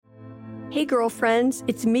Hey girlfriends,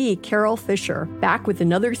 it's me, Carol Fisher, back with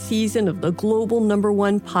another season of the global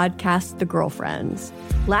 #1 podcast, The Girlfriends.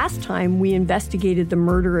 Last time, we investigated the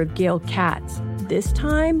murder of Gail Katz. This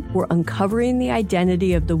time, we're uncovering the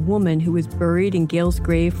identity of the woman who was buried in Gail's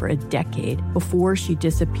grave for a decade before she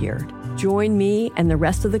disappeared. Join me and the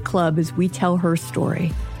rest of the club as we tell her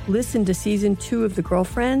story. Listen to Season 2 of The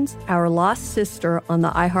Girlfriends, Our Lost Sister on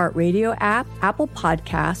the iHeartRadio app, Apple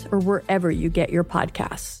Podcasts, or wherever you get your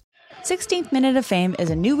podcasts. 16th Minute of Fame is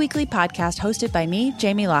a new weekly podcast hosted by me,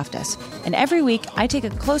 Jamie Loftus. And every week, I take a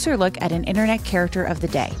closer look at an internet character of the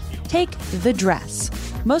day. Take the dress.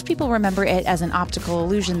 Most people remember it as an optical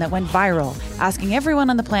illusion that went viral, asking everyone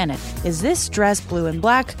on the planet, is this dress blue and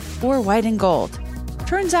black or white and gold?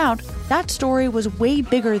 Turns out, that story was way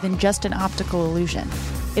bigger than just an optical illusion.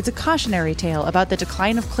 It's a cautionary tale about the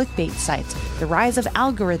decline of clickbait sites, the rise of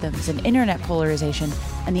algorithms and internet polarization,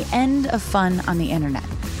 and the end of fun on the internet.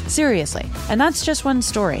 Seriously, and that's just one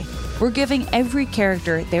story. We're giving every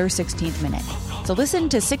character their 16th minute. So listen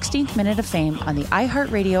to 16th Minute of Fame on the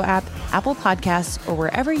iHeartRadio app, Apple Podcasts, or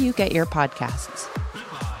wherever you get your podcasts.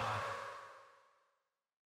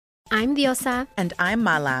 I'm Diosa. And I'm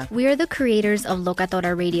Mala. We are the creators of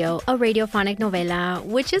Locatora Radio, a radiophonic novela,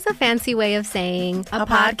 which is a fancy way of saying a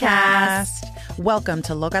podcast. Welcome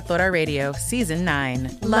to Locatora Radio, Season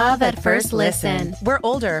 9. Love at First Listen. We're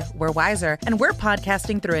older, we're wiser, and we're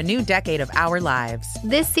podcasting through a new decade of our lives.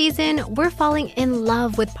 This season, we're falling in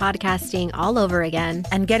love with podcasting all over again.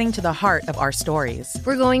 And getting to the heart of our stories.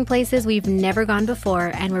 We're going places we've never gone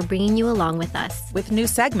before, and we're bringing you along with us. With new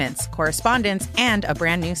segments, correspondence, and a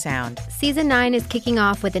brand new sound. Season 9 is kicking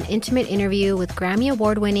off with an intimate interview with Grammy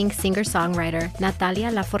Award-winning singer-songwriter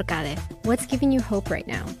Natalia Lafourcade. What's giving you hope right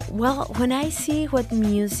now? Well, when I see what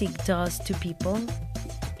music does to people,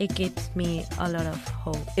 it gives me a lot of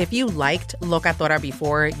hope. If you liked Locatora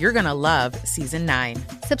before, you're going to love Season 9.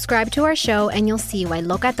 Subscribe to our show and you'll see why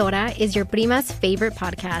Locatora is your prima's favorite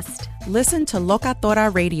podcast. Listen to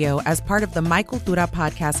Locatora Radio as part of the My Cultura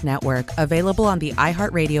Podcast Network, available on the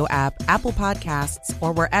iHeartRadio app, Apple Podcasts,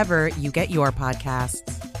 or wherever you get your podcasts.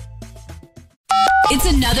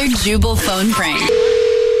 It's another Jubal phone prank.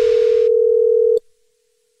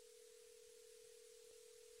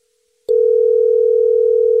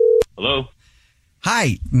 Hello?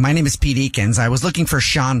 Hi, my name is Pete Eakins. I was looking for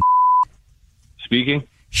Sean. Speaking.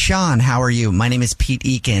 Sean, how are you? My name is Pete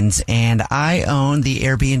Eakins, and I own the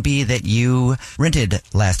Airbnb that you rented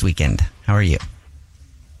last weekend. How are you?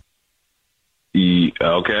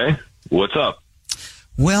 Okay. What's up?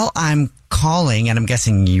 Well, I'm calling, and I'm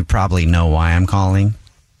guessing you probably know why I'm calling.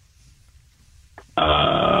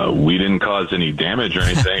 We didn't cause any damage or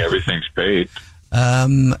anything. Everything's paid.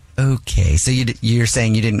 Okay. So you're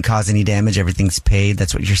saying you didn't cause any damage. Everything's paid.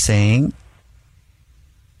 That's what you're saying?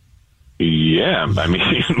 Yeah. I mean,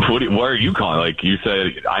 why are you calling? Like you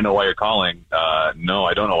said, I know why you're calling. No,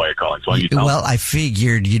 I don't know why you're calling. So why you tell me? I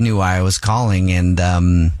figured you knew why I was calling, and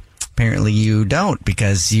apparently you don't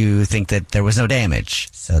because you think that there was no damage.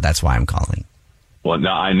 So that's why I'm calling. Well,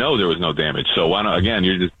 now I know there was no damage. So why not? Again,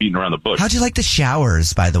 you're just beating around the bush. How'd you like the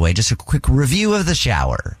showers, by the way? Just a quick review of the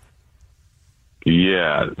shower.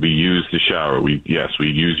 Yeah, we used the shower. We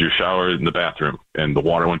used your shower in the bathroom, and the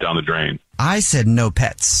water went down the drain. I said no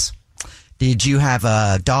pets. Did you have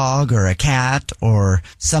a dog or a cat or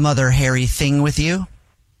some other hairy thing with you?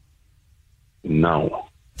 No.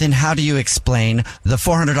 Then how do you explain the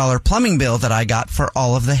 $400 plumbing bill that I got for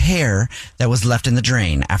all of the hair that was left in the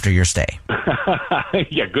drain after your stay?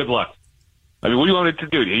 Yeah, good luck. I mean, what do you want it to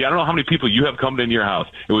do? I don't know how many people you have come into your house.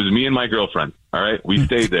 It was me and my girlfriend. All right, we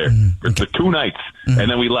stayed there for 2 nights, and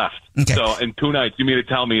then we left. Okay. So in 2 nights, you mean to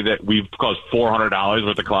tell me that we've caused $400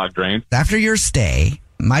 worth of clogged drains? After your stay,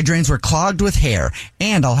 my drains were clogged with hair,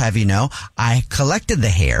 and I'll have you know, I collected the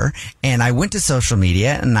hair, and I went to social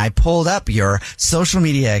media, and I pulled up your social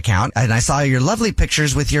media account, and I saw your lovely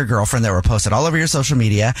pictures with your girlfriend that were posted all over your social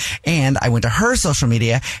media, and I went to her social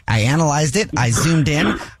media, I analyzed it, I zoomed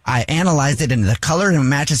in, I analyzed it, and the color and it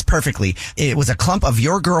matches perfectly. It was a clump of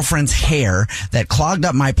your girlfriend's hair that clogged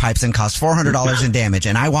up my pipes and cost $400 in damage,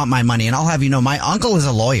 and I want my money, and I'll have you know, my uncle is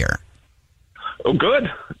a lawyer. Oh, good.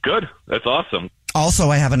 That's awesome. Also,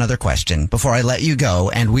 I have another question before I let you go,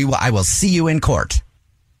 and I will see you in court.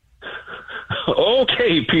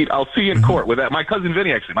 Okay, Pete, I'll see you in court with that. My cousin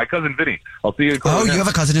Vinny, actually. I'll see you in court. Oh, you have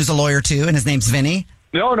a cousin who's a lawyer, too, and his name's Vinny?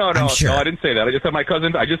 No, Sure. No, I didn't say that. I just said my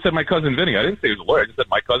cousin Vinny. I didn't say he was a lawyer. I just said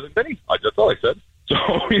my cousin Vinny. That's all I said. So,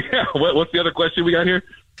 yeah, what's the other question we got here?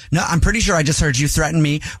 No, I'm pretty sure I just heard you threaten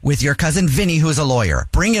me with your cousin Vinny, who's a lawyer.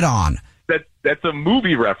 Bring it on. That's a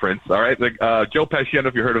movie reference, all right? Like Joe Pesci, I don't know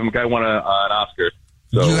if you heard of him. The guy won an Oscar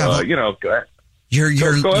So, You have go ahead. You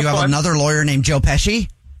have fun. another lawyer named Joe Pesci?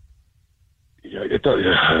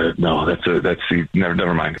 No,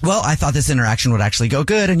 never mind. Well, I thought this interaction would actually go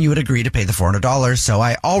good and you would agree to pay the $400. So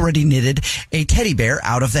I already knitted a teddy bear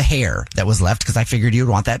out of the hair that was left because I figured you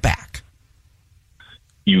would want that back.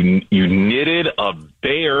 You knitted a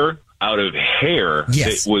bear out of hair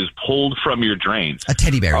Yes. that was pulled from your drains. A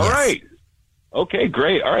teddy bear, All yes. right. Okay,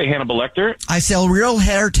 great. All right, Hannibal Lecter. I sell real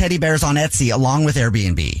hair teddy bears on Etsy along with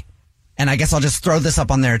Airbnb. And I guess I'll just throw this up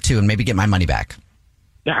on there too and maybe get my money back.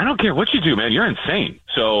 Yeah, I don't care what you do, man. You're insane.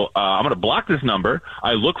 So I'm going to block this number.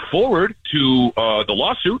 I look forward to the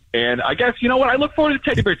lawsuit. And I guess, you know what? I look forward to the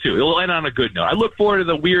teddy bear, too. It'll end on a good note. I look forward to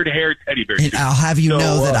the weird hair teddy bear, And too. I'll have you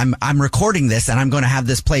know that I'm recording this and I'm going to have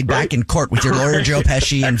this played back in court with your lawyer, Joe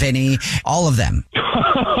Pesci, and Vinny, all of them.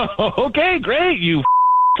 Okay, great. You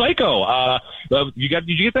psycho. Did you get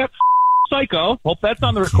that? Psycho. Hope that's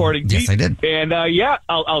on the recording. Yes, I did. And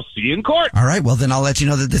I'll see you in court. All right. Well, then I'll let you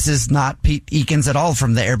know that this is not Pete Eakins at all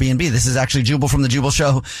from the Airbnb. This is actually Jubal from the Jubal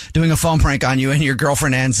Show doing a phone prank on you, and your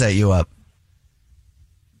girlfriend Ann set you up.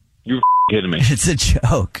 You're kidding me. It's a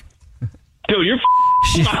joke. Dude, you're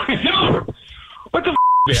what the man?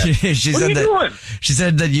 She What said are you doing? She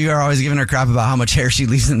said that you are always giving her crap about how much hair she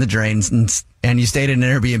leaves in the drains, and you stayed in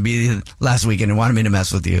an Airbnb last weekend and wanted me to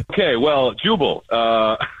mess with you. Okay, well, Jubal,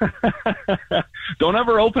 don't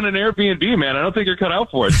ever open an Airbnb, man. I don't think you're cut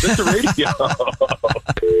out for it. It's just a radio.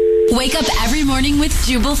 Wake up every morning with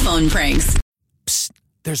Jubal phone pranks. Psst,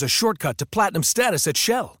 there's a shortcut to platinum status at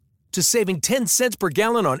Shell. To saving 10 cents per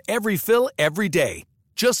gallon on every fill every day.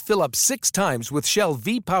 Just fill up 6 times with Shell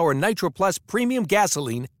V-Power Nitro Plus Premium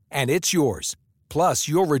Gasoline, and it's yours. Plus,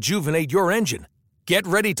 you'll rejuvenate your engine. Get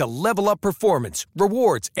ready to level up performance,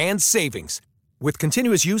 rewards, and savings. With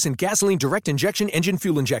continuous use in gasoline direct injection engine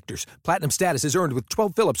fuel injectors, platinum status is earned with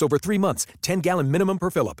 12 fill-ups over 3 months, 10-gallon minimum per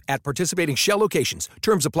fill-up at participating Shell locations.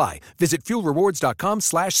 Terms apply. Visit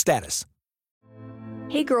fuelrewards.com/status.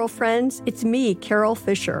 Hey girlfriends, it's me, Carol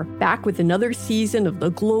Fisher, back with another season of the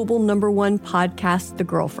global #1 podcast, The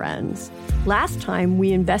Girlfriends. Last time,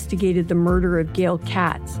 we investigated the murder of Gail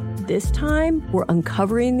Katz. This time, we're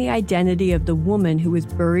uncovering the identity of the woman who was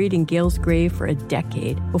buried in Gail's grave for a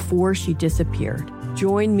decade before she disappeared.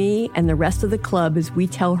 Join me and the rest of the club as we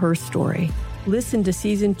tell her story. Listen to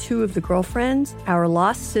Season 2 of The Girlfriends, Our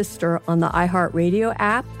Lost Sister on the iHeartRadio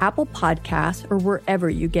app, Apple Podcasts, or wherever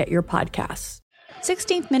you get your podcasts.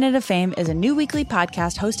 16th Minute of Fame is a new weekly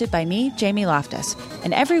podcast hosted by me, Jamie Loftus.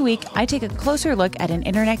 And every week, I take a closer look at an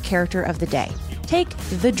internet character of the day. Take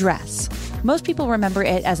the dress. Most people remember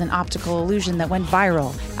it as an optical illusion that went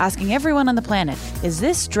viral, asking everyone on the planet, is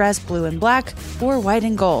this dress blue and black or white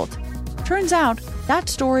and gold? Turns out, that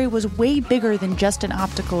story was way bigger than just an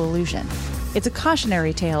optical illusion. It's a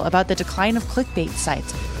cautionary tale about the decline of clickbait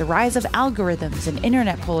sites, the rise of algorithms and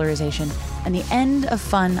internet polarization, and the end of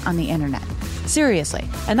fun on the internet. Seriously,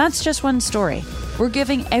 and that's just one story. We're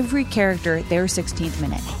giving every character their 16th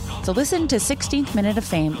minute. So listen to 16th Minute of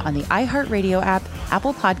Fame on the iHeartRadio app,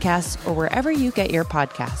 Apple Podcasts, or wherever you get your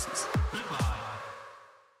podcasts.